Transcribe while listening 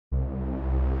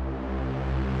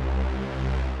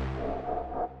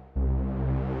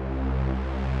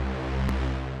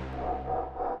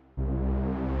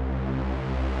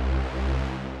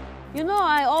You know,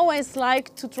 I always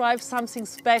like to drive something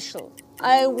special.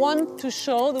 I want to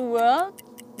show the world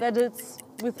that it's,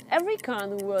 with every car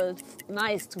in the world,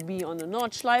 nice to be on a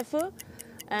Nordschleife.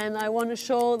 And I want to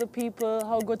show the people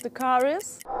how good the car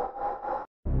is.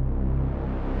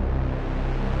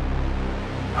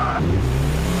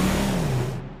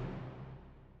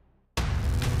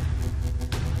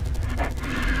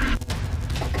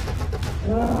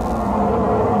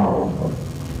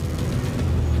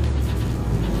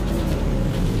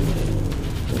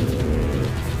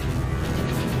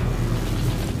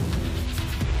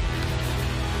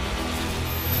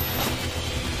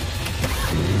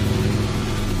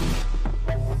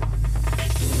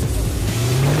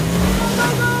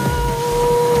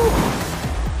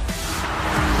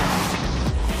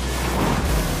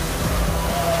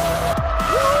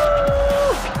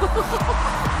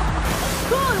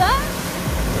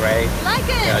 Great. Like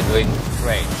it? You are doing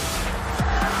great.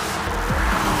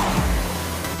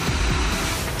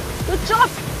 Good job!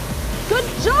 Good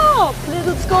job,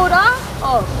 little Skoda!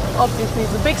 Oh, obviously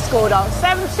it's a big Skoda.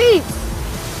 7 seats!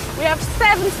 We have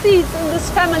 7 seats in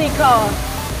this family car.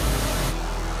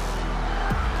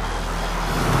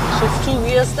 Shift 2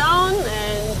 gears down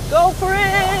and go for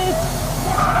it!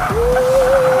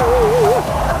 Woo.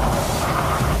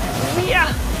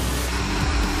 Yeah!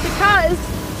 The car is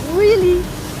really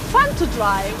fun to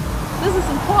drive. This is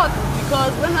important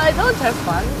because when I don't have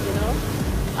fun, you know,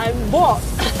 I'm bored.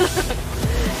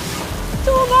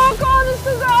 2 more corners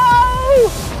to go!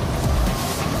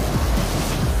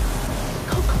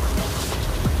 Go, go, go.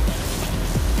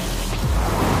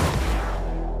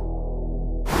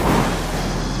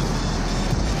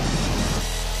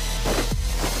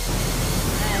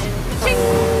 And ching!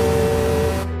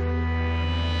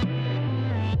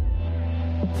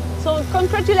 So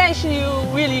congratulations, you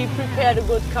really prepared a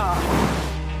good car.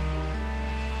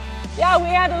 Yeah, we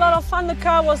had a lot of fun. The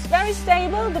car was very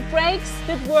stable. The brakes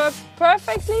did work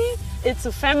perfectly. It's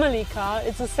a family car.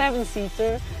 It's a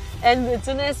 7-seater and it's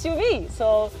an SUV.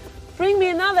 So bring me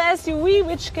another SUV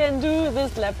which can do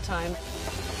this lap time.